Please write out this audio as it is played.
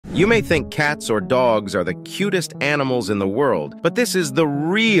You may think cats or dogs are the cutest animals in the world, but this is the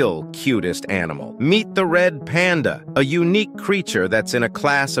real cutest animal. Meet the red panda, a unique creature that's in a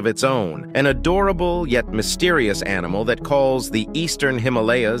class of its own, an adorable yet mysterious animal that calls the eastern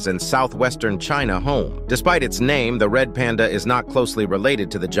Himalayas and southwestern China home. Despite its name, the red panda is not closely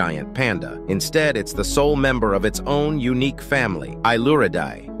related to the giant panda. Instead, it's the sole member of its own unique family,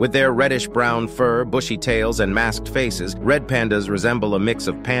 Ailuridae. With their reddish-brown fur, bushy tails, and masked faces, red pandas resemble a mix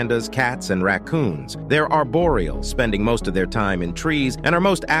of pandas, cats, and raccoons. They're arboreal, spending most of their time in trees, and are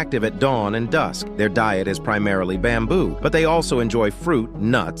most active at dawn and dusk. Their diet is primarily bamboo, but they also enjoy fruit,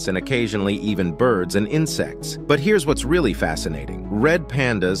 nuts, and occasionally even birds and insects. But here's what's really fascinating. Red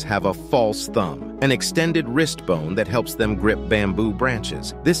pandas have a false thumb, an extended wrist bone that helps them grip bamboo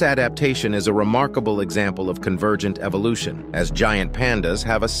branches. This adaptation is a remarkable example of convergent evolution, as giant pandas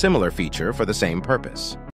have a similar feature for the same purpose.